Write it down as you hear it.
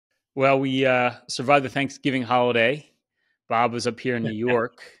Well, we survived the Thanksgiving holiday. Bob was up here in New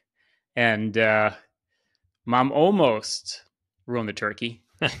York, and Mom almost ruined the turkey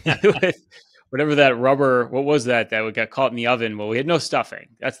with whatever that rubber. What was that got caught in the oven? Well, we had no stuffing.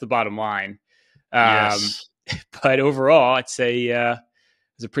 That's the bottom line. Um, Yes. but overall, I'd say it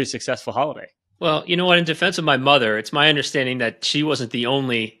was a pretty successful holiday. Well, you know what? In defense of my mother, it's my understanding that she wasn't the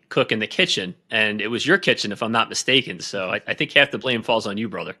only cook in the kitchen, and it was your kitchen, if I'm not mistaken. So I think half the blame falls on you,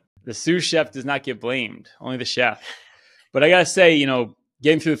 brother. The sous chef does not get blamed, only the chef. But I gotta say,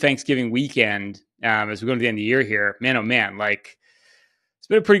 getting through the Thanksgiving weekend as we go to the end of the year here, man, oh man, like it's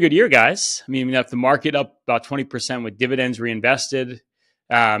been a pretty good year, guys. I mean, we have the market up about 20% with dividends reinvested.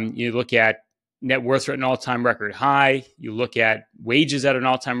 You look at net worth at an all-time record high. You look at wages at an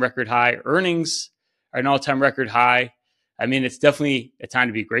all-time record high. Earnings are an all-time record high. I mean, it's definitely a time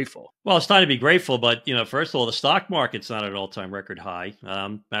to be grateful. Well, it's time to be grateful, but first of all, the stock market's not at an all-time record high.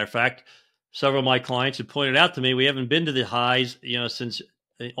 Matter of fact, several of my clients have pointed out to me we haven't been to the highs, since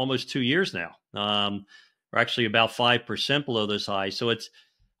almost 2 years now. We're actually about 5% below those highs. So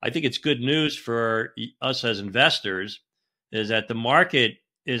I think it's good news for us as investors is that the market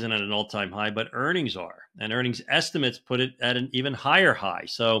isn't at an all-time high, but earnings are, and earnings estimates put it at an even higher high.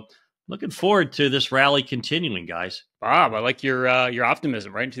 So looking forward to this rally continuing, guys. Bob, I like your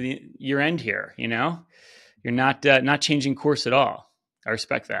optimism right into the year end here. You're not changing course at all. I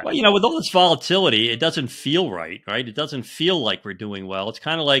respect that. Well, with all this volatility, it doesn't feel right? It doesn't feel like we're doing well. It's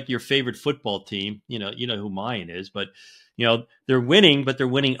kind of like your favorite football team. You know who mine is, but they're winning, but they're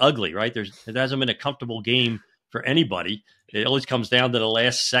winning ugly, right? There hasn't been a comfortable game for anybody. It always comes down to the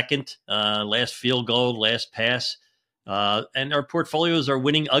last second, last field goal, last pass. And our portfolios are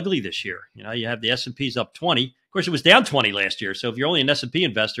winning ugly this year. You have the S&P's up 20. Of course, it was down 20 last year. So if you're only an S&P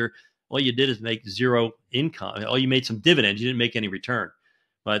investor, all you did is make zero income. Oh, you made some dividends. You didn't make any return.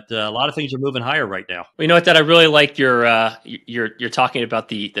 But a lot of things are moving higher right now. Well, you know what? That I really like you're talking about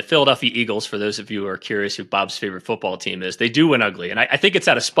the Philadelphia Eagles. For those of you who are curious who Bob's favorite football team is, they do win ugly, and I think it's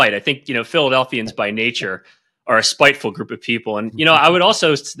out of spite. I think Philadelphians by nature are a spiteful group of people, and I would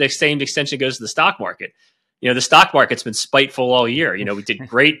also, the same extension goes to the stock market. The stock market's been spiteful all year. We did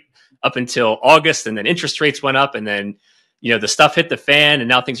great up until August, and then interest rates went up, and then the stuff hit the fan, and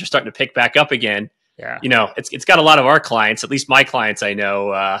now things are starting to pick back up again. Yeah. It's got a lot of our clients, at least my clients I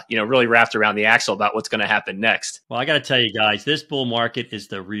know, really wrapped around the axle about what's going to happen next. Well, I got to tell you guys, this bull market is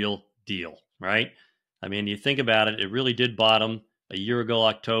the real deal, right? I mean, you think about it, it really did bottom a year ago,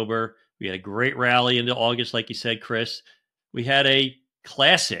 October. We had a great rally into August, like you said, Chris. We had a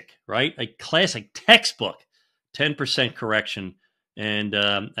classic, right? A classic textbook 10% correction. And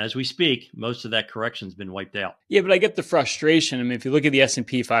as we speak, most of that correction has been wiped out. Yeah, but I get the frustration. I mean, if you look at the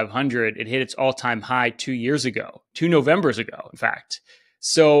S&P 500, it hit its all-time high 2 years ago, 2 Novembers ago, in fact.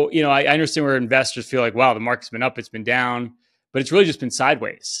 So, I understand where investors feel like, wow, the market's been up, it's been down, but it's really just been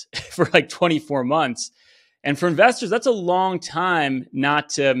sideways for like 24 months. And for investors, that's a long time not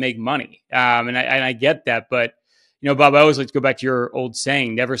to make money. And I get that, but Bob, I always like to go back to your old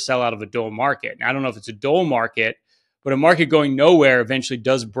saying, never sell out of a dull market. Now, I don't know if it's a dull market, but a market going nowhere eventually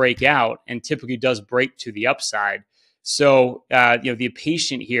does break out and typically does break to the upside. So, the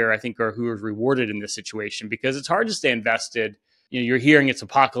patient here, I think, are who is rewarded in this situation because it's hard to stay invested. You're hearing it's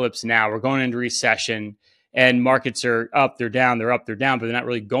apocalypse now. We're going into recession and markets are up, they're down, they're up, they're down, but they're not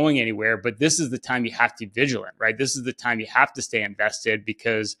really going anywhere. But this is the time you have to be vigilant, right? This is the time you have to stay invested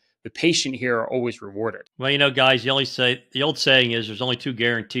because the patient here are always rewarded. Well, guys, the old saying is there's only two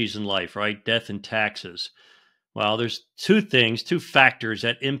guarantees in life, right? Death and taxes. Well, there's two factors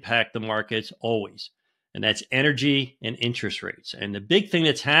that impact the markets always, and that's energy and interest rates. And the big thing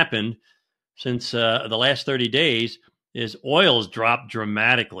that's happened since the last 30 days is oil's dropped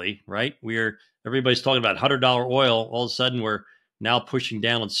dramatically, right? Everybody's talking about $100 oil. All of a sudden, we're now pushing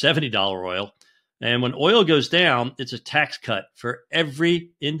down on $70 oil. And when oil goes down, it's a tax cut for every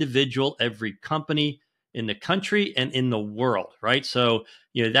individual, every company in the country and in the world, right? So,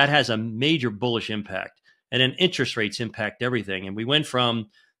 that has a major bullish impact. And then interest rates impact everything. And we went from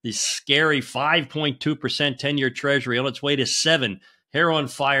the scary 5.2% 10-year treasury on its way to 7%. Hair on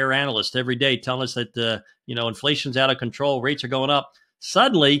fire analysts every day telling us that, inflation's out of control, rates are going up.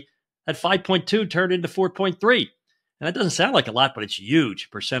 Suddenly, that 5.2 turned into 4.3. And that doesn't sound like a lot, but it's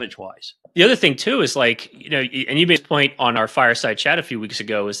huge percentage-wise. The other thing, too, is and you made a point on our fireside chat a few weeks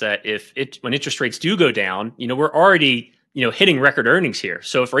ago, is that when interest rates do go down, we're already, hitting record earnings here.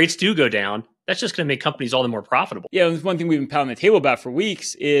 So if rates do go down, that's just going to make companies all the more profitable. Yeah, one thing we've been pounding the table about for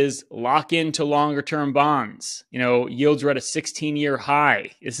weeks is lock into longer term bonds. Yields are at a 16-year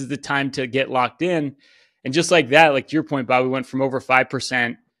high. This is the time to get locked in. And just like that, like to your point, Bob, we went from over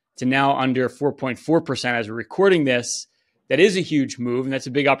 5% to now under 4.4% as we're recording this. That is a huge move, and that's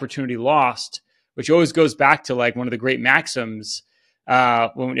a big opportunity lost, which always goes back to like one of the great maxims in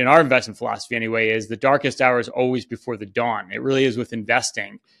our investment philosophy anyway, is the darkest hour is always before the dawn. It really is with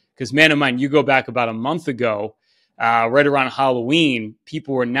investing. Because man of mine, you go back about a month ago, right around Halloween,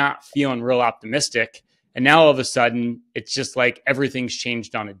 people were not feeling real optimistic. And now all of a sudden, it's just like everything's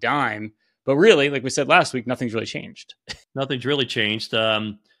changed on a dime. But really, like we said last week, nothing's really changed. Nothing's really changed.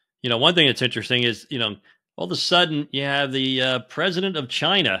 One thing that's interesting is, all of a sudden you have the president of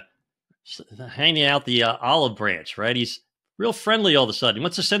China hanging out the olive branch, right? He's real friendly all of a sudden. He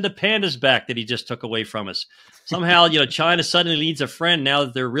wants to send the pandas back that he just took away from us. Somehow, China suddenly needs a friend now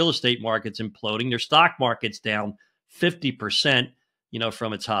that their real estate market's imploding. Their stock market's down 50%,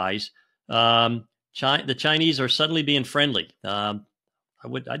 from its highs. The Chinese are suddenly being friendly.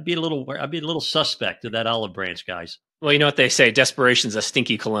 I'd be a little suspect of that olive branch, guys. Well, you know what they say, desperation's a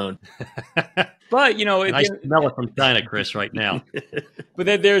stinky cologne. But, I smell it from China, Chris, right now. But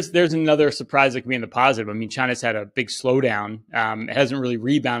then there's another surprise that can be in the positive. I mean, China's had a big slowdown. It hasn't really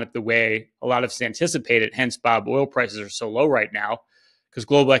rebounded the way a lot of us anticipated. Hence, Bob, oil prices are so low right now because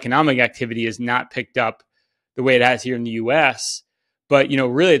global economic activity has not picked up the way it has here in the U.S. But,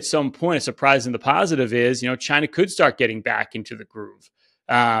 really at some point, a surprise in the positive is, China could start getting back into the groove.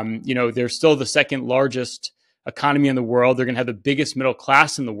 They're still the second largest economy in the world. They're going to have the biggest middle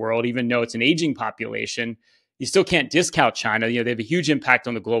class in the world, even though it's an aging population. You still can't discount China. They have a huge impact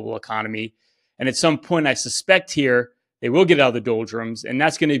on the global economy. And at some point, I suspect here, they will get out of the doldrums. And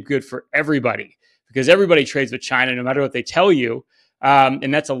that's going to be good for everybody because everybody trades with China, no matter what they tell you.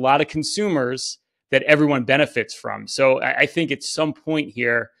 And that's a lot of consumers that everyone benefits from. So I think at some point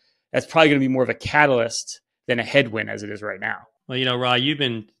here, that's probably going to be more of a catalyst than a headwind as it is right now. Well, Ra, you've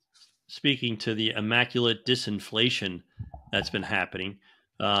been speaking to the immaculate disinflation that's been happening.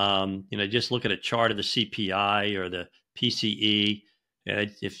 Just look at a chart of the CPI or the PCE.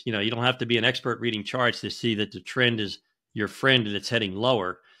 If you don't have to be an expert reading charts to see that the trend is your friend and it's heading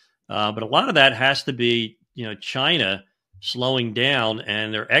lower. But a lot of that has to be, China slowing down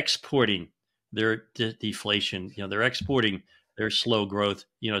and they're exporting their deflation. They're exporting their slow growth,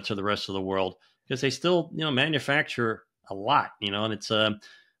 to the rest of the world because they still, manufacture a lot, and it's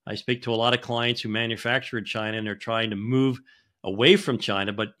I speak to a lot of clients who manufacture in China and they're trying to move away from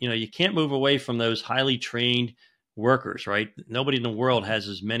China, but you can't move away from those highly trained workers, right? Nobody in the world has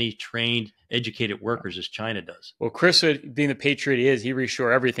as many trained, educated workers as China does. Well, Chris, being the patriot he is, he'd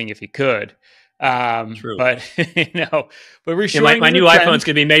reshore everything if he could. True. But but reshoring my new iPhone's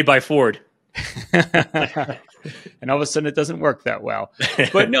going to be made by Ford. And all of a sudden it doesn't work that well.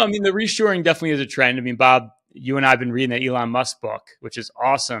 But no, I mean, the reshoring definitely is a trend. I mean, Bob, you and I have been reading that Elon Musk book, which is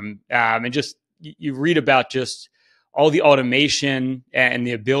awesome. And just you read about just all the automation and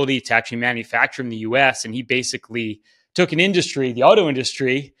the ability to actually manufacture in the US. And he basically took an industry, the auto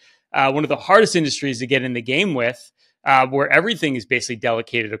industry, one of the hardest industries to get in the game with, where everything is basically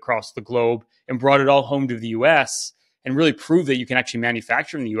delegated across the globe and brought it all home to the US and really proved that you can actually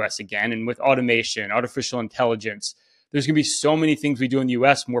manufacture in the US again. And with automation, artificial intelligence, there's going to be so many things we do in the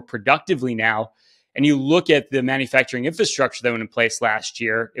US more productively now. And you look at the manufacturing infrastructure that went in place last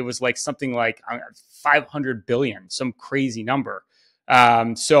year, it was like something like 500 billion, some crazy number.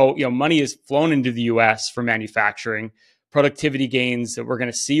 So money is flown into the US for manufacturing. Productivity gains that we're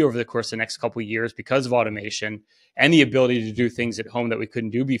going to see over the course of the next couple of years because of automation and the ability to do things at home that we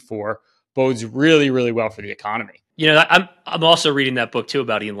couldn't do before bodes really, really well for the economy. I'm also reading that book too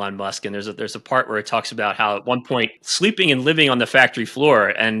about Elon Musk, and there's a part where it talks about how at one point sleeping and living on the factory floor,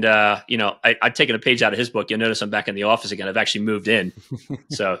 and I've taken a page out of his book. You'll notice I'm back in the office again. I've actually moved in,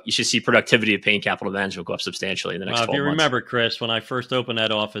 so you should see productivity of Payne Capital Management go up substantially in the next 12 months. If you remember, Chris, when I first opened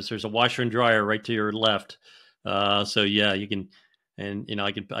that office, there's a washer and dryer right to your left. So yeah, you can. And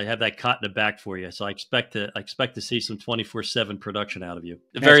I have that cot in the back for you, so I expect to see some 24/7 production out of you. At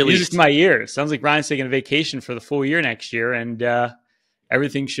the very least, music to my ears. Sounds like Ryan's taking a vacation for the full year next year, and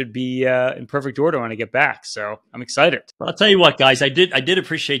everything should be in perfect order when I get back. So I'm excited. Well, I'll tell you what, guys, I did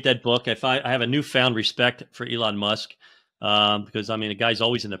appreciate that book. I have a newfound respect for Elon Musk because the guy's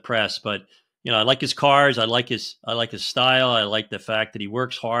always in the press, but I like his cars, I like his style, I like the fact that he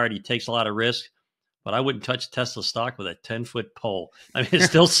works hard, he takes a lot of risk. But I wouldn't touch Tesla stock with a 10-foot pole. It's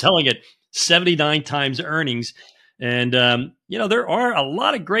still selling at 79 times earnings. And, there are a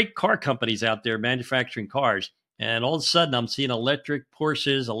lot of great car companies out there manufacturing cars. And all of a sudden, I'm seeing electric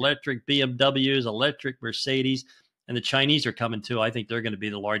Porsches, electric BMWs, electric Mercedes. And the Chinese are coming too. I think they're going to be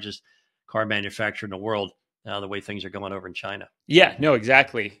the largest car manufacturer in the world, the way things are going over in China. Yeah, no,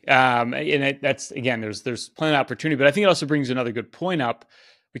 exactly. And that's, again, there's plenty of opportunity. But I think it also brings another good point up,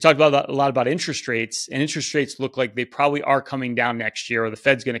 We talked about a lot about interest rates, and interest rates look like they probably are coming down next year, or the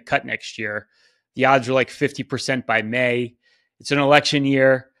Fed's going to cut next year. The odds are like 50% by May. It's an election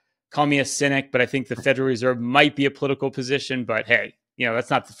year. Call me a cynic, but I think the Federal Reserve might be a political position. But hey, that's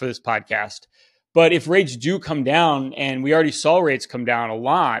not for this podcast. But if rates do come down, and we already saw rates come down a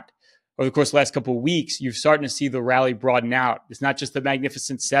lot over the course of the last couple of weeks, you're starting to see the rally broaden out. It's not just the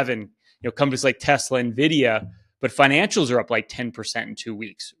Magnificent Seven, companies like Tesla, Nvidia, but financials are up like 10% in 2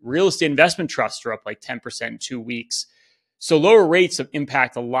 weeks. Real estate investment trusts are up like 10% in 2 weeks. So lower rates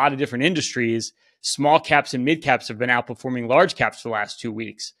impact a lot of different industries. Small caps and mid caps have been outperforming large caps for the last 2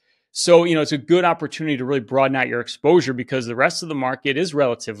 weeks. So, it's a good opportunity to really broaden out your exposure because the rest of the market is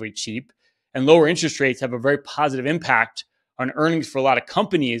relatively cheap, and lower interest rates have a very positive impact on earnings for a lot of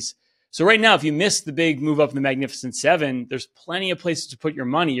companies. So right now, if you missed the big move up in the Magnificent Seven, there's plenty of places to put your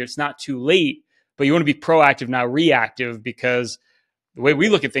money. It's not too late, but you want to be proactive, not reactive, because the way we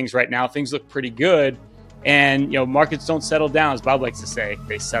look at things right now, things look pretty good. And, markets don't settle down, as Bob likes to say,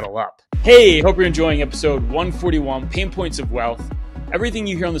 they settle up. Hey, hope you're enjoying episode 141, Payne Points of Wealth. Everything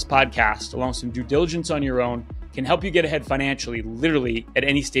you hear on this podcast, along with some due diligence on your own, can help you get ahead financially, literally at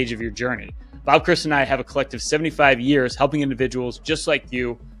any stage of your journey. Bob, Chris, and I have a collective 75 years helping individuals just like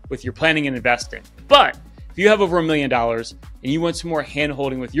you with your planning and investing. But if you have over $1 million and you want some more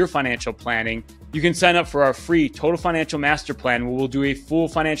hand-holding with your financial planning, you can sign up for our free Total Financial Master Plan, where we'll do a full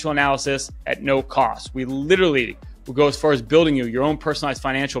financial analysis at no cost. We literally will go as far as building you your own personalized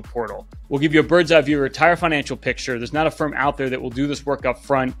financial portal. We'll give you a bird's eye view of your entire financial picture. There's not a firm out there that will do this work up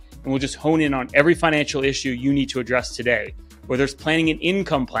front, and we'll just hone in on every financial issue you need to address today, whether it's planning an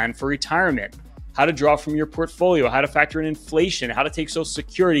income plan for retirement, how to draw from your portfolio, how to factor in inflation, how to take Social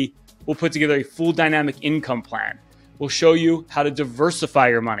Security. We'll put together a full dynamic income plan. We'll show you how to diversify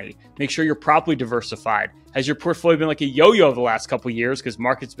your money. Make sure you're properly diversified. Has your portfolio been like a yo-yo the last couple of years because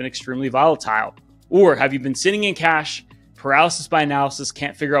market's been extremely volatile? Or have you been sitting in cash, paralysis by analysis,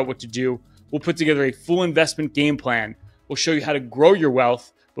 can't figure out what to do? We'll put together a full investment game plan. We'll show you how to grow your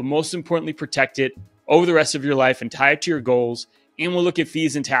wealth, but most importantly, protect it over the rest of your life and tie it to your goals. And we'll look at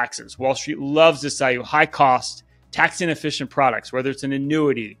fees and taxes. Wall Street loves to sell you high cost, tax inefficient products, whether it's an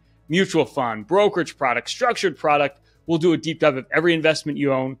annuity, mutual fund, brokerage product, structured product. We'll do a deep dive of every investment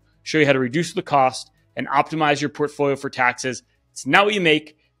you own, show you how to reduce the cost and optimize your portfolio for taxes. It's not what you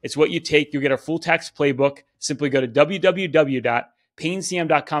make, it's what you take. You'll get our full tax playbook. Simply go to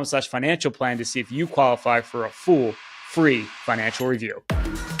www.paynecm.com/financial plan to see if you qualify for a full free financial review.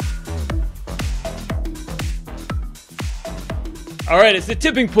 All right, it's the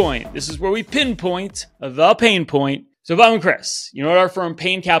tipping point. This is where we pinpoint the pain point. So Bob and Chris, at our firm,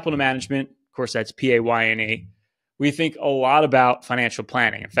 Payne Capital Management, of course, that's Payne, we think a lot about financial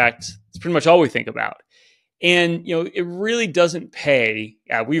planning. In fact, it's pretty much all we think about. And, it really doesn't pay,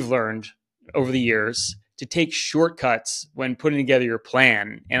 we've learned over the years, to take shortcuts when putting together your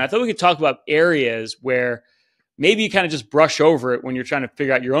plan. And I thought we could talk about areas where maybe you kind of just brush over it when you're trying to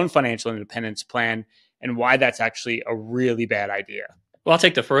figure out your own financial independence plan and why that's actually a really bad idea. Well, I'll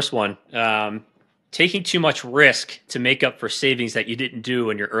take the first one. Taking too much risk to make up for savings that you didn't do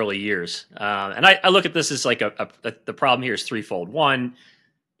in your early years. And I look at this as like the problem here is threefold. One,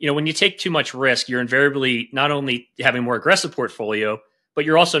 when you take too much risk, you're invariably not only having a more aggressive portfolio, but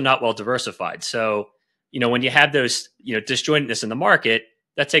you're also not well diversified. So, when you have those, disjointedness in the market,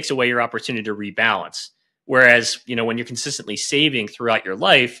 that takes away your opportunity to rebalance. Whereas, when you're consistently saving throughout your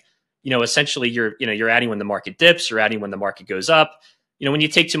life, essentially you're adding when the market dips, you're adding when the market goes up. When you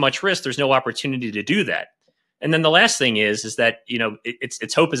take too much risk, there's no opportunity to do that. And then the last thing is that,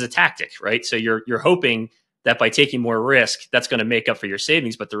 it's hope is a tactic, right? So you're hoping that by taking more risk, that's going to make up for your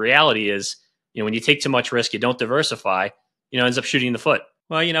savings. But the reality is, when you take too much risk, you don't diversify, ends up shooting in the foot.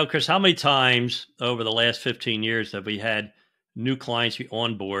 Well, Chris, how many times over the last 15 years have we had new clients we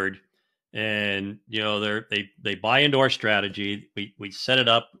onboard and, they buy into our strategy. We set it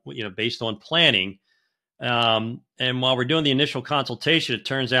up, based on planning. And while we're doing the initial consultation, it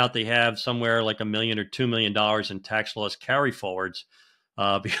turns out they have somewhere like $1 million or $2 million in tax loss carry forwards,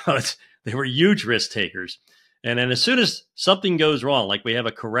 because they were huge risk takers. And then as soon as something goes wrong, like we have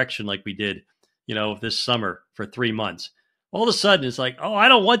a correction like we did, this summer for 3 months, all of a sudden it's like, oh, I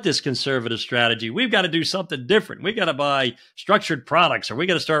don't want this conservative strategy. We've got to do something different. We got to buy structured products, or we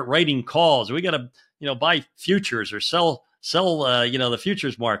got to start writing calls, or we got to, buy futures or sell, the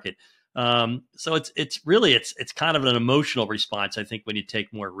futures market. So it's really kind of an emotional response. I think when you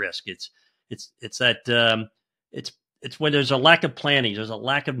take more risk, it's when there's a lack of planning, there's a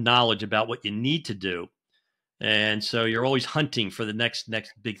lack of knowledge about what you need to do. And so you're always hunting for the next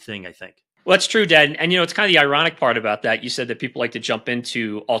big thing, I think. Well, that's true, Dad. And, it's kind of the ironic part about that. You said that people like to jump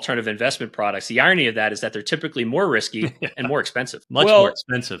into alternative investment products. The irony of that is that they're typically more risky and more expensive. Much more Well,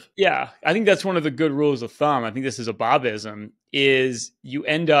 expensive. yeah, I think that's one of the good rules of thumb. I think this is a Bobism, is you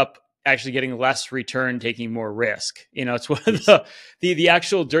end up actually getting less return, taking more risk. It's one of the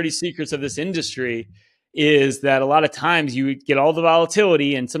actual dirty secrets of this industry is that a lot of times you get all the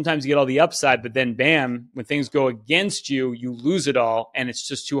volatility and sometimes you get all the upside, but then bam, when things go against you, you lose it all and it's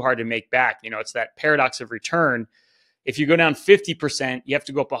just too hard to make back. It's that paradox of return. If you go down 50%, you have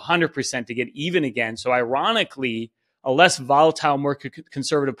to go up 100% to get even again. So ironically, a less volatile, more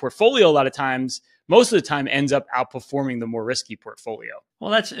conservative portfolio a lot of times, most of the time ends up outperforming the more risky portfolio.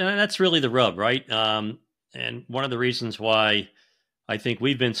 Well, that's really the rub, right? And one of the reasons why I think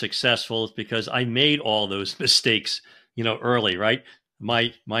we've been successful is because I made all those mistakes, early, right?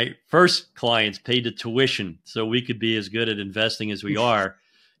 My first clients paid the tuition so we could be as good at investing as we are,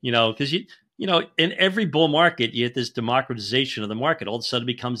 because in every bull market, you get this democratization of the market. All of a sudden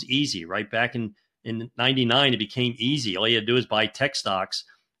it becomes easy, right? Back in 99, it became easy. All you had to do is buy tech stocks.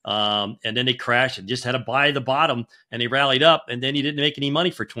 And then they crashed and just had to buy the bottom and they rallied up and then you didn't make any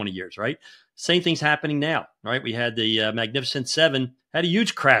money for 20 years, right? Same thing's happening now, right? We had the Magnificent Seven had a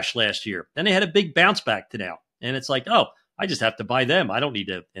huge crash last year. Then they had a big bounce back to now. And it's like, oh, I just have to buy them. I don't need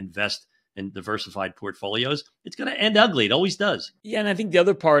to invest in diversified portfolios. It's going to end ugly. It always does. Yeah. And I think the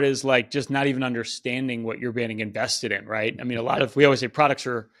other part is like just not even understanding what you're being invested in, right? I mean, we always say products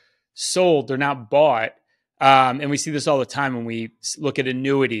are sold, they're not bought. And we see this all the time when we look at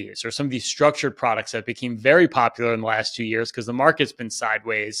annuities or some of these structured products that became very popular in the last 2 years because the market's been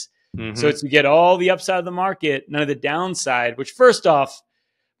sideways. Mm-hmm. So it's you get all the upside of the market, none of the downside, which first off,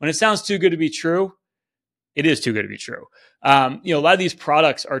 when it sounds too good to be true, it is too good to be true. A lot of these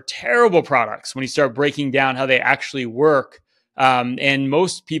products are terrible products when you start breaking down how they actually work. And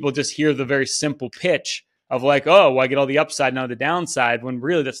most people just hear the very simple pitch of like, oh, well, I get all the upside, none of the downside, when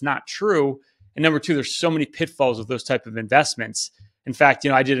really that's not true. And number two, there's so many pitfalls with those type of investments. In fact,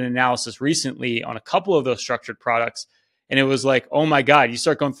 I did an analysis recently on a couple of those structured products, and it was like, oh my God, you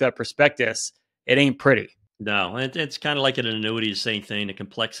start going through that prospectus, it ain't pretty. No, it's kind of like an annuity, the same thing. The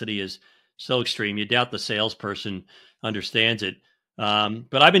complexity is so extreme. You doubt the salesperson understands it.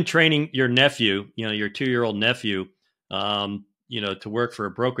 But I've been training your nephew, your 2-year-old nephew, to work for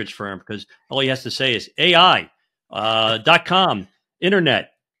a brokerage firm because all he has to say is AI.com,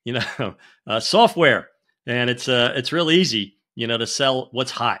 internet, software. And it's real easy, to sell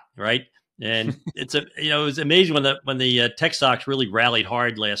what's hot. Right. And it was amazing when the tech stocks really rallied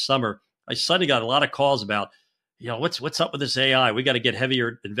hard last summer. I suddenly got a lot of calls about, what's up with this AI? We got to get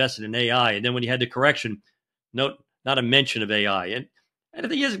heavier invested in AI. And then when you had the correction, not a mention of AI. And the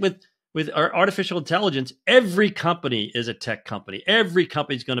thing is with our artificial intelligence, every company is a tech company. Every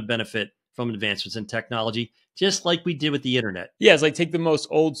company is going to benefit from advancements in technology, just like we did with the internet. Yeah, it's like take the most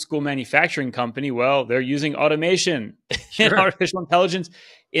old school manufacturing company. Well, they're using automation and artificial intelligence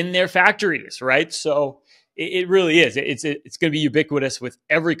in their factories, right? So it really is. It's going to be ubiquitous with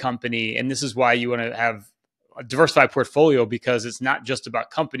every company. And this is why you want to have a diversified portfolio, because it's not just about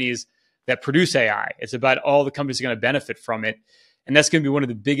companies that produce AI. It's about all the companies that are going to benefit from it. And that's going to be one of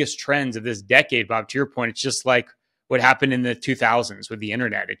the biggest trends of this decade, Bob. To your point, it's just like what happened in the 2000s with the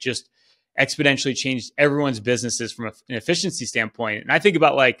internet. It just exponentially changed everyone's businesses from an efficiency standpoint. And I think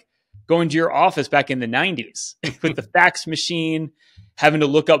about like going to your office back in the 90s with the fax machine, having to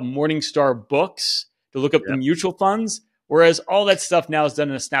look up Morningstar books to look up the mutual funds, whereas all that stuff now is done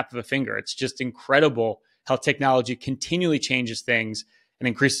in a snap of a finger. It's just incredible how technology continually changes things and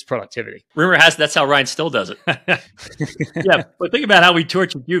increases productivity. Rumor has it that's how Ryan still does it. Yeah, but think about how we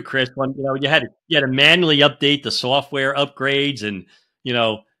tortured you, Chris. When you had to manually update the software upgrades, and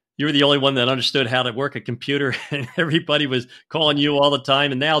you were the only one that understood how to work a computer, and everybody was calling you all the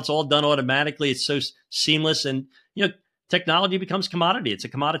time. And now it's all done automatically. It's so seamless, and technology becomes commodity. It's a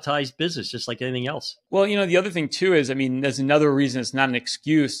commoditized business, just like anything else. Well, the other thing too is, there's another reason it's not an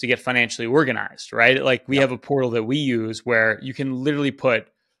excuse to get financially organized, right? Like we have a portal that we use where you can literally put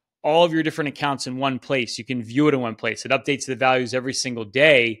all of your different accounts in one place. You can view it in one place. It updates the values every single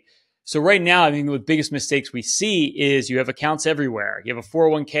day. So right now, the biggest mistakes we see is you have accounts everywhere. You have a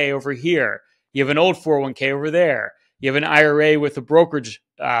 401k over here. You have an old 401k over there. You have an IRA with a brokerage.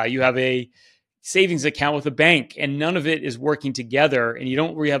 You have a savings account with a bank, and none of it is working together, and you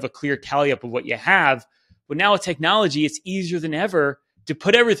don't really have a clear tally up of what you have. But now with technology, it's easier than ever to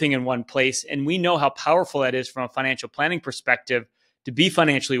put everything in one place. And we know how powerful that is from a financial planning perspective to be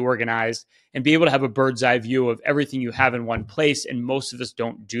financially organized and be able to have a bird's eye view of everything you have in one place. And most of us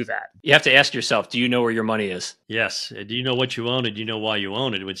don't do that. You have to ask yourself, do you know where your money is? Yes. Do you know what you own and do you know why you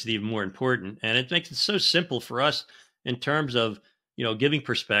own it, which is even more important. And it makes it so simple for us in terms of, giving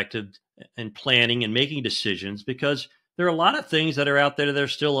perspective and planning and making decisions, because there are a lot of things that are out there that are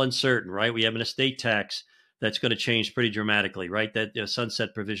still uncertain, right? We have an estate tax that's going to change pretty dramatically, right? That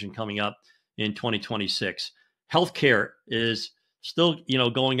sunset provision coming up in 2026. Healthcare is still,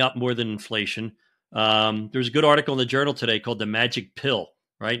 going up more than inflation. There's a good article in the Journal today called The Magic Pill.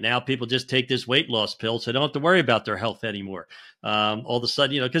 Right now, people just take this weight loss pill, so they don't have to worry about their health anymore. All of a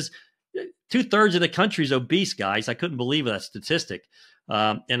sudden, because 2/3 of the country is obese, guys. I couldn't believe that statistic.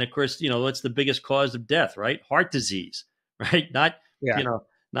 And of course, what's the biggest cause of death, right? Heart disease, right? Not, Yeah.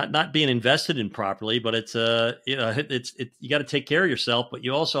 Not being invested in properly, but it's you got to take care of yourself, but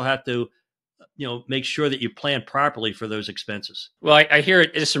you also have to, make sure that you plan properly for those expenses. Well, I hear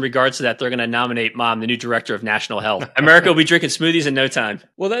it just in regards to that, they're going to nominate Mom, the new director of national health. America will be drinking smoothies in no time.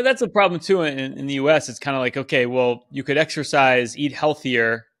 Well, that's a problem too. In the US, it's kind of like, okay, well, you could exercise, eat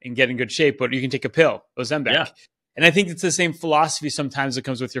healthier, and get in good shape, but you can take a pill, Ozempic. Yeah. And I think it's the same philosophy sometimes that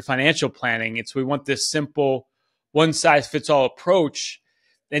comes with your financial planning. We want this simple, one size fits all approach.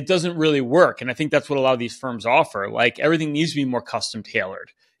 And it doesn't really work. And I think that's what a lot of these firms offer. Like everything needs to be more custom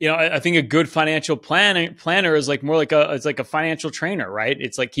tailored. I think a good financial planner is like more like it's like a financial trainer, right?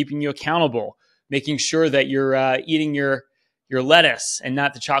 It's like keeping you accountable, making sure that you're eating your lettuce and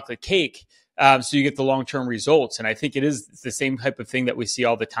not the chocolate cake, so you get the long-term results. And I think it is the same type of thing that we see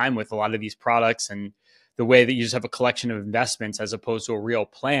all the time with a lot of these products, and the way that you just have a collection of investments as opposed to a real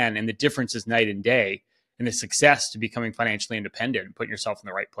plan. And the difference is night and day in the success to becoming financially independent and putting yourself in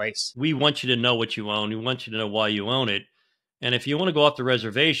the right place. We want you to know what you own. We want you to know why you own it. And if you want to go off the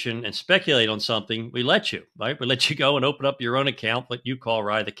reservation and speculate on something, we let you, right? We let you go and open up your own account, what you call,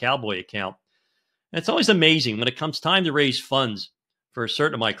 Rye, the cowboy account. And it's always amazing when it comes time to raise funds for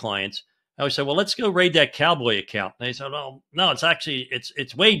certain of my clients. I always say, well, let's go raid that cowboy account. And they said, oh, no, it's actually,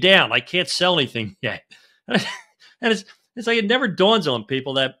 it's way down. I can't sell anything yet. And it's like, it never dawns on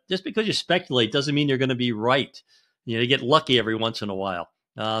people that just because you speculate doesn't mean you're going to be right. You get lucky every once in a while.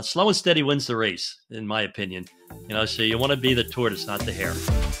 Slow and steady wins the race, in my opinion. So you want to be the tortoise, not the hare.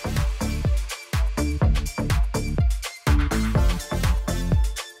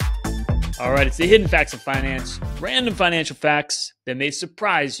 All right, it's the hidden facts of finance, random financial facts that may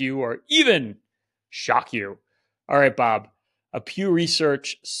surprise you or even shock you. All right, Bob, a Pew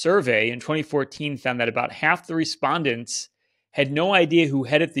Research survey in 2014 found that about half the respondents had no idea who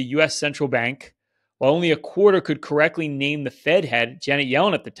headed the U.S. central bank, while only a quarter could correctly name the Fed head, Janet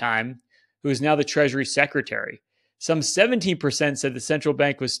Yellen at the time, who is now the Treasury Secretary. Some 17% said the central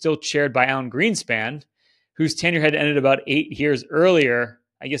bank was still chaired by Alan Greenspan, whose tenure had ended about 8 years earlier.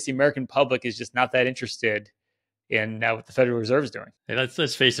 I guess the American public is just not that interested in what the Federal Reserve is doing. Hey,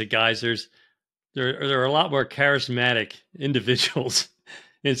 let's face it, guys. There are a lot more charismatic individuals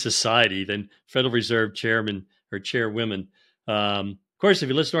in society than Federal Reserve chairmen or chairwomen. Of course, if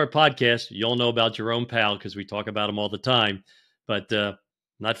you listen to our podcast, you'll know about Jerome Powell because we talk about him all the time. But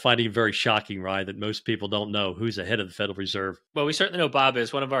not finding it very shocking, Ryan, that most people don't know who's the head of the Federal Reserve. Well, we certainly know Bob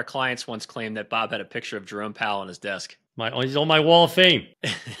is. One of our clients once claimed that Bob had a picture of Jerome Powell on his desk. He's on my wall of fame.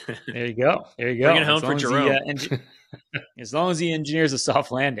 There you go. Bring it home for Jerome. As long as he engineers a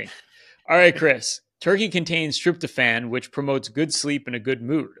soft landing. All right, Chris. Turkey contains tryptophan, which promotes good sleep and a good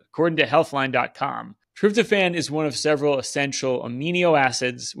mood, according to healthline.com. Tryptophan is one of several essential amino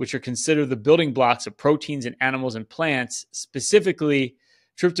acids, which are considered the building blocks of proteins in animals and plants. Specifically,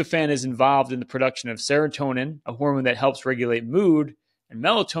 tryptophan is involved in the production of serotonin, a hormone that helps regulate mood, and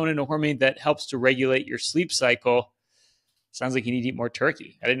melatonin, a hormone that helps to regulate your sleep cycle. Sounds like you need to eat more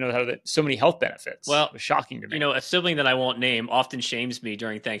turkey. I didn't know how that so many health benefits. Well, it was shocking to me. A sibling that I won't name often shames me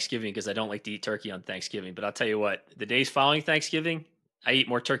during Thanksgiving because I don't like to eat turkey on Thanksgiving. But I'll tell you what, the days following Thanksgiving, I eat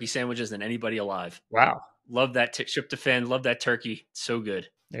more turkey sandwiches than anybody alive. Wow. Love that tryptophan. Love that turkey. It's so good.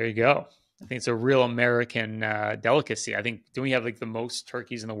 There you go. I think it's a real American delicacy. I think, do we have like the most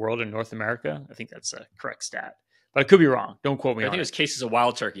turkeys in the world in North America? I think that's a correct stat. But I could be wrong. Don't quote me on it. I think it was cases of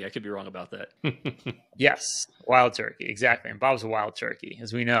wild turkey. I could be wrong about that. Yes, wild turkey. Exactly. And Bob's a wild turkey,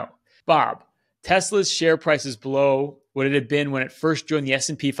 as we know. Bob, Tesla's share price is below what it had been when it first joined the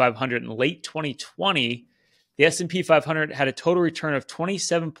S&P 500 in late 2020. The S&P 500 had a total return of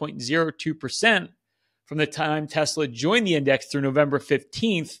 27.02% from the time Tesla joined the index through November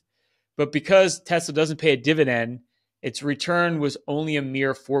 15th. But because Tesla doesn't pay a dividend, its return was only a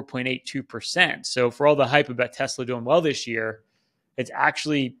mere 4.82%. So for all the hype about Tesla doing well this year, it's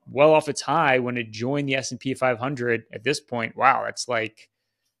actually well off its high when it joined the S&P 500 at this point. Wow, that's like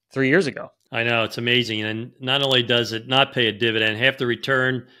 3 years ago. I know, it's amazing. And not only does it not pay a dividend, half the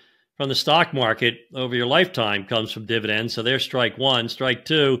return from the stock market over your lifetime comes from dividends. So there's strike one. Strike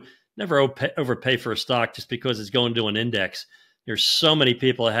two, never overpay for a stock just because it's going to an index. There's so many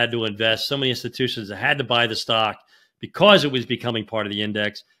people that had to invest, so many institutions that had to buy the stock because it was becoming part of the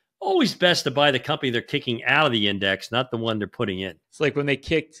index. Always best to buy the company they're kicking out of the index, not the one they're putting in. It's like when they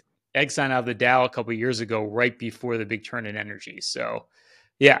kicked Exxon out of the Dow a couple of years ago, right before the big turn in energy. So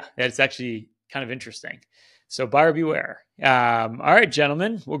yeah, that's actually kind of interesting. So buyer beware. All right,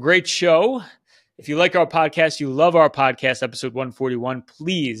 gentlemen. Well, great show. If you like our podcast, you love our podcast, episode 141,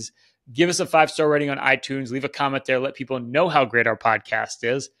 please give us a 5-star rating on iTunes. Leave a comment there. Let people know how great our podcast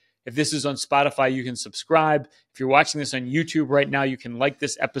is. If this is on Spotify, you can subscribe. If you're watching this on YouTube right now, you can like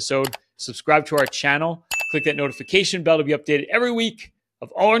this episode, subscribe to our channel, click that notification bell to be updated every week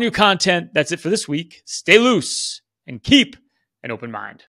of all our new content. That's it for this week. Stay loose and keep an open mind.